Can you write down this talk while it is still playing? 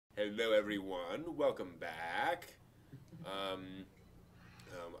Hello, everyone. Welcome back.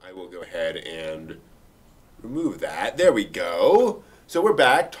 I will go ahead and remove that. There we go. So we're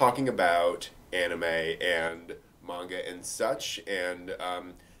back talking about anime and manga and such, and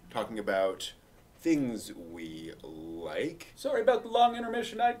talking about things we like. Sorry about the long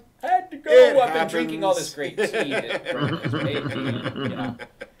intermission. I had to go. It I've been happens. drinking all this great tea that Brent has made me.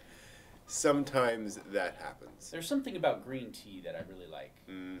 Sometimes that happens. There's something about green tea that I really like.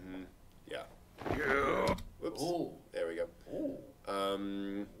 Mm-hmm. Yeah. Yeah. Whoops. Ooh. There we go. Ooh.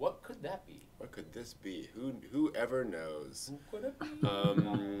 What could that be? What could this be? Whoever knows? Who could it be?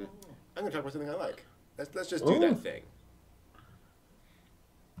 I'm gonna talk about something I like. Let's just do that thing.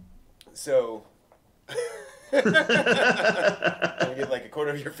 So, I'm gonna get like a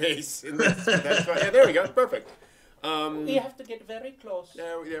quarter of your face in this. That's fine. Yeah, there we go. Perfect. We have to get very close.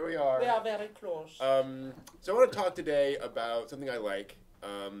 There we are. We are very close. So I want to talk today about something I like.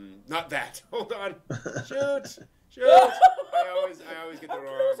 Not that. Hold on. Shoot. I always get the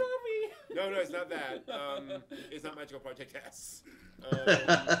wrong. Close are we? No, it's not that. It's not Magical Project S. That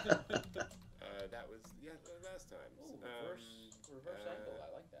was last time. Ooh, reverse angle.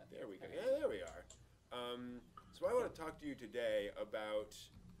 I like that. There we go. Yeah, there we are. So I want to talk to you today about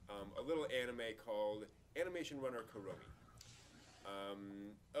a little anime called Animation Runner Kuromi.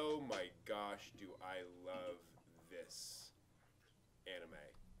 Oh my gosh, do I love this anime.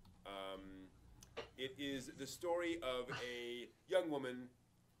 It is the story of a young woman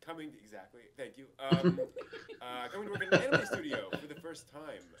coming to work in an anime studio for the first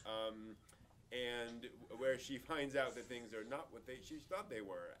time, and where she finds out that things are not what she thought they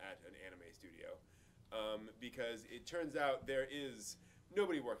were at an anime studio, because it turns out there is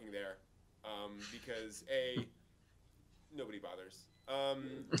nobody working there, because A, nobody bothers,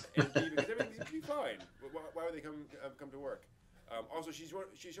 and B, because everything seems to be fine. Why would they come to work? Also, she's showing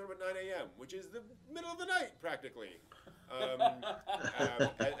up at 9 a.m., which is the middle of the night, practically.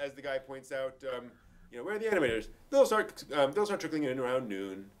 As the guy points out, where are the animators? They'll start trickling in around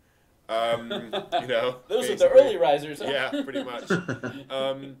noon. Those are the early risers. Huh? Yeah, pretty much.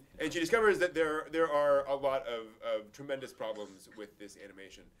 And she discovers that there are a lot of tremendous problems with this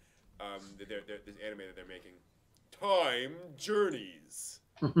animation. This anime that they're making, Time Journeys,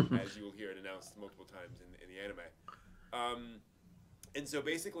 as you will hear it announced multiple times in the anime. And so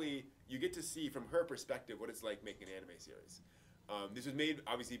basically, you get to see from her perspective what it's like making an anime series. This was made,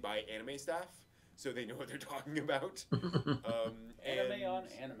 obviously, by anime staff, so they know what they're talking about. Anime on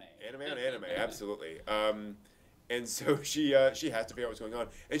anime. Anime on anime, absolutely. And so she has to figure out what's going on.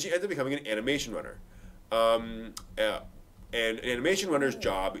 And she ends up becoming an animation runner. And an animation runner's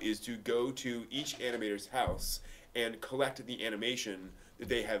job is to go to each animator's house and collect the animation that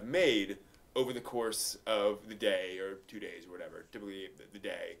they have made over the course of the day or 2 days or whatever, typically the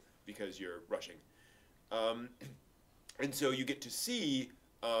day, because you're rushing. And so you get to see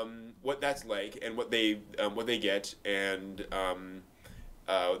what that's like and what they get, and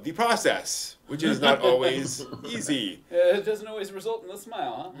the process, which is not always easy. It doesn't always result in a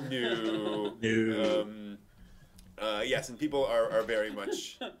smile, huh? No. Yes, and people are very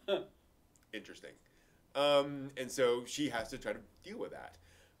much interesting. And so she has to try to deal with that.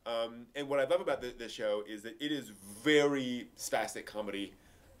 And what I love about this show is that it is very spastic comedy.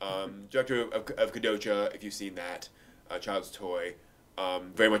 Director of Kadocha, if you've seen that, Child's Toy,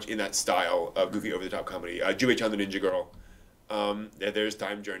 very much in that style of goofy over-the-top comedy. Jubei-chan the Ninja Girl. There's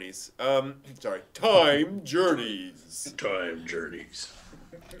Time Journeys. Time Journeys. Time Journeys.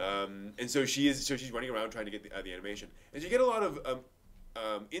 And so she's running around trying to get the animation. And so you get a lot of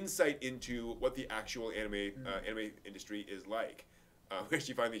insight into what the actual anime industry is like. Where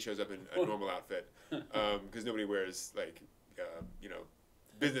she finally shows up in a normal outfit, because nobody wears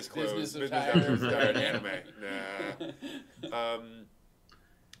business clothes, business outfits in anime.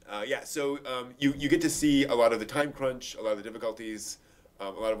 Nah. So you get to see a lot of the time crunch, a lot of the difficulties, a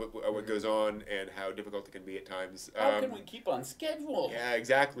lot of what goes on, and how difficult it can be at times. How can we keep on schedule? Yeah,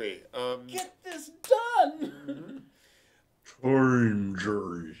 exactly. Get this done. Mm-hmm. Time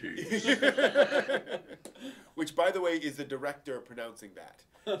Journeys. Which, by the way, is the director pronouncing that.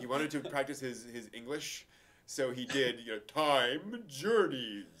 He wanted to practice his English, so he did, Time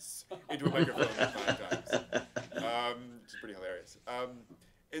Journeys into a microphone 5 times. Which is pretty hilarious.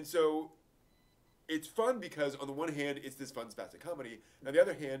 And so it's fun because, on the one hand, it's this fun spastic comedy. On the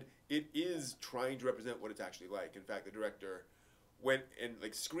other hand, it is trying to represent what it's actually like. In fact, the director went and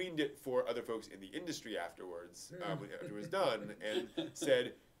screened it for other folks in the industry afterwards, after it was done, and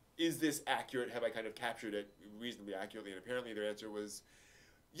said, is this accurate? Have I kind of captured it reasonably accurately? And apparently their answer was,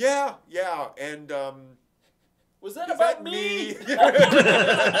 yeah, and Was that Is about that me? He'd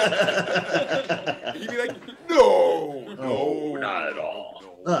be like, no, No, not at all.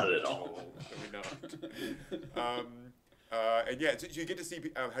 Not at all. Probably not. And yeah, so you get to see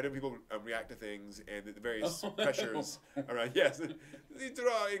how different people react to things and the various pressures around. Yes, the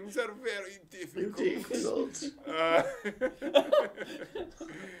drawings are very difficult.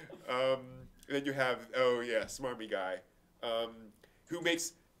 And then you have smarmy guy, who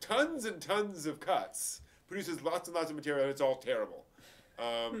makes tons and tons of cuts, produces lots and lots of material, and it's all terrible.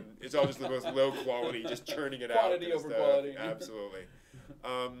 It's all just the most low quality, just churning it out. Quantity over quality. Absolutely.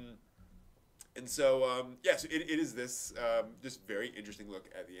 And so, so it is this just very interesting look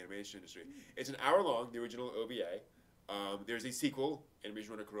at the animation industry. It's an hour long, the original OVA. There's a sequel,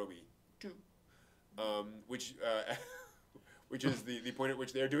 Animation Runner Kuromi 2, which is the point at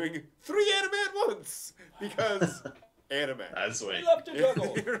which they're doing 3 anime at once, because anime. That's We right. love to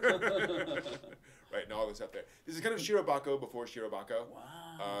juggle. Right, and all this stuff there. This is kind of Shirobako before Shirobako.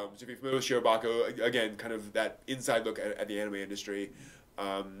 Wow. So if you're familiar with Shirobako, again, kind of that inside look at the anime industry,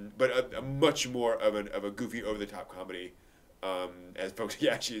 but a much more of a goofy, over-the-top comedy, as folks,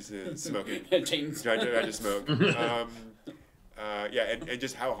 she's smoking, Chains. trying to smoke. And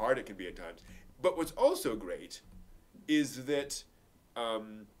just how hard it can be at times. But what's also great is that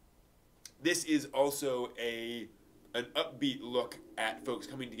this is also an upbeat look at folks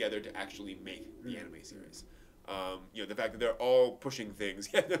coming together to actually make the anime series. The fact that they're all pushing things.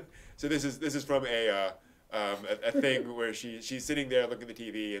 So this is from a thing where she's sitting there looking at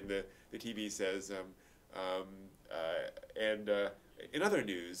the TV, and the TV says, in other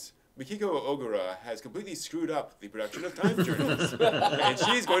news, Mikiko Ogura has completely screwed up the production of Time Journeys, and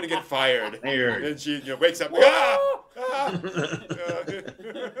she's going to get fired. And she wakes up.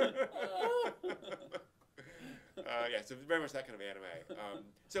 So very much that kind of anime.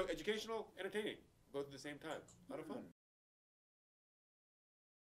 So educational, entertaining, both at the same time. A lot of fun.